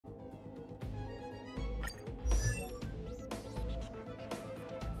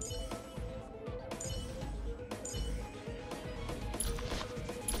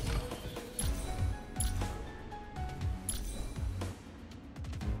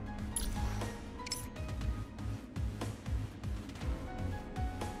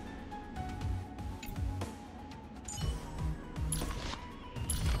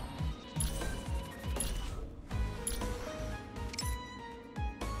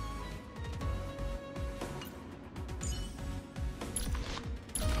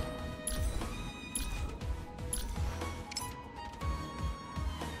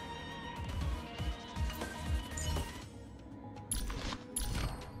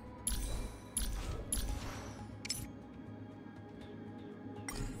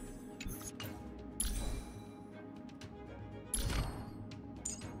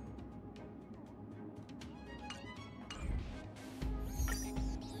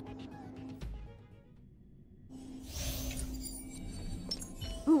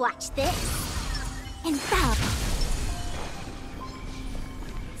Watch this. Infallible.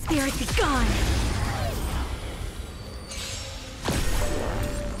 Spirit be gone.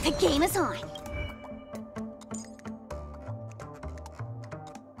 The game is on.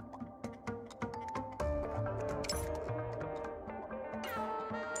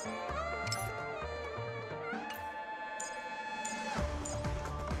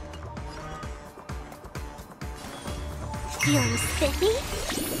 Feeling spiffy?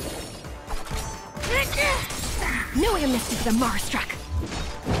 No way to miss the Marstruck.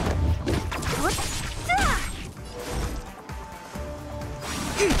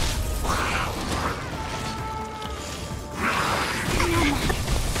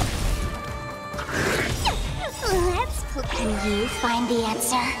 Can you find the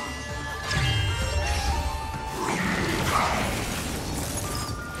answer?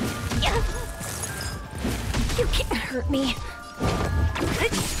 You can't hurt me.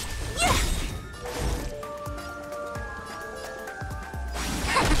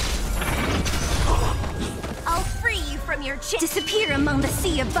 I'll free you from your disappear among the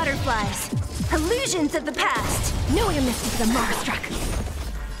sea of butterflies. Illusions of the past. No way to miss the Marstruck.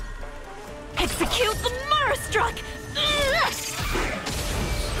 Execute the Marstruck!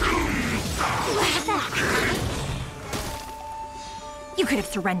 You could have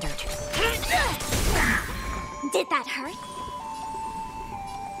surrendered. Did that hurt?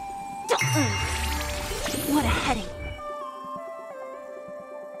 What a headache.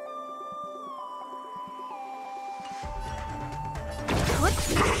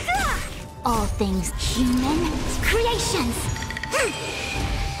 All things human creations.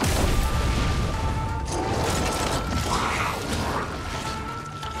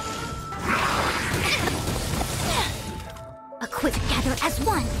 Equip together as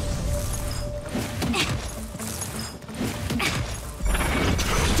one.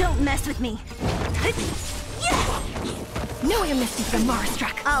 Don't mess with me. No way to miss the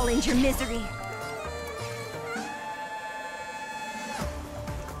Marstruck. I'll end your misery.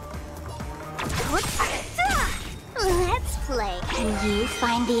 Let's play. Can you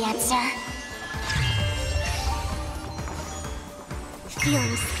find the answer?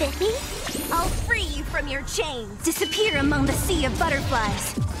 Feeling spiffy? I'll free you from your chains. Disappear among the sea of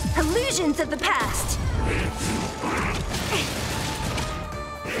butterflies. Illusions of the past.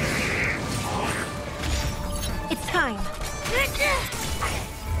 It's time.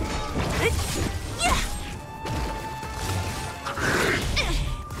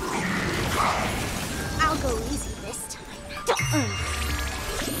 I'll go easy this time.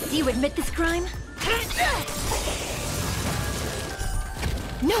 Do you admit this crime?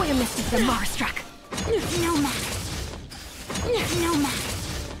 No way to miss the Marstruck. No matter. No matter.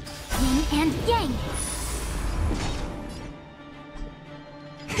 Yin and yang.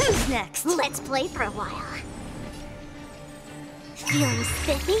 Who's next? Let's play for a while. Feeling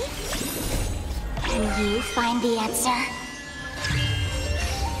spiffy? Can you find the answer?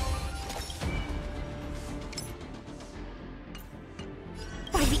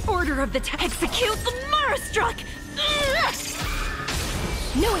 By the order of the execute the Marstruck!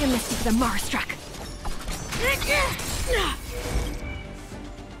 No way to miss the Marstruck.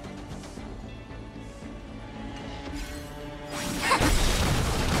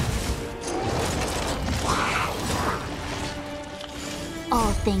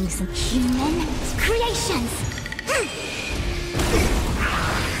 All things human creations.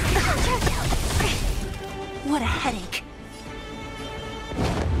 What a headache.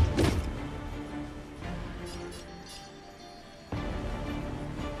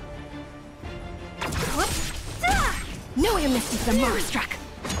 No way to miss the Marstruck.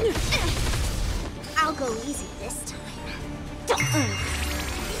 I'll go easy this time.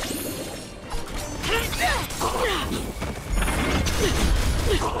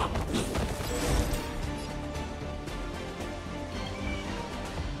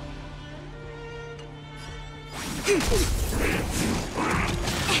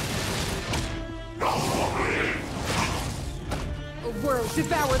 A world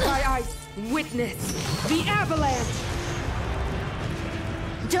devoured by ice. Witness the avalanche.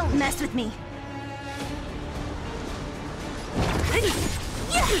 Don't mess with me.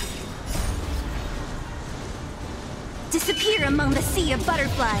 Disappear among the sea of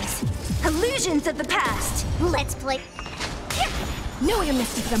butterflies. Illusions of the past. Let's play. No way to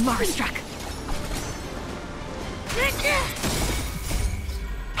miss the Marstruck.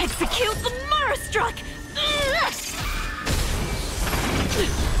 Execute the Marstruck!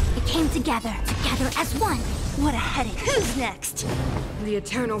 It came together as one. What a headache. Who's next? The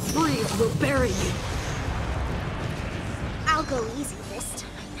eternal freeze will bury you. I'll go easy this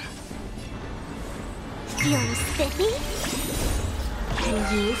time. Feeling spiffy? Can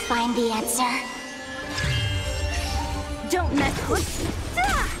you find the answer? Don't mess with...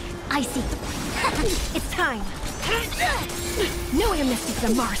 I see. It's time. No amnesty for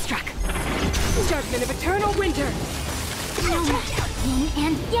the Marastruck. Judgment of eternal winter. No matter yin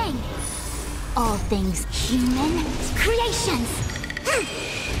and yang. All things human creations.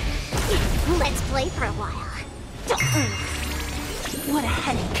 Let's play for a while. What a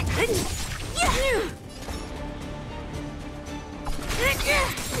headache.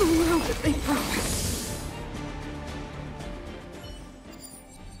 The world that they promised.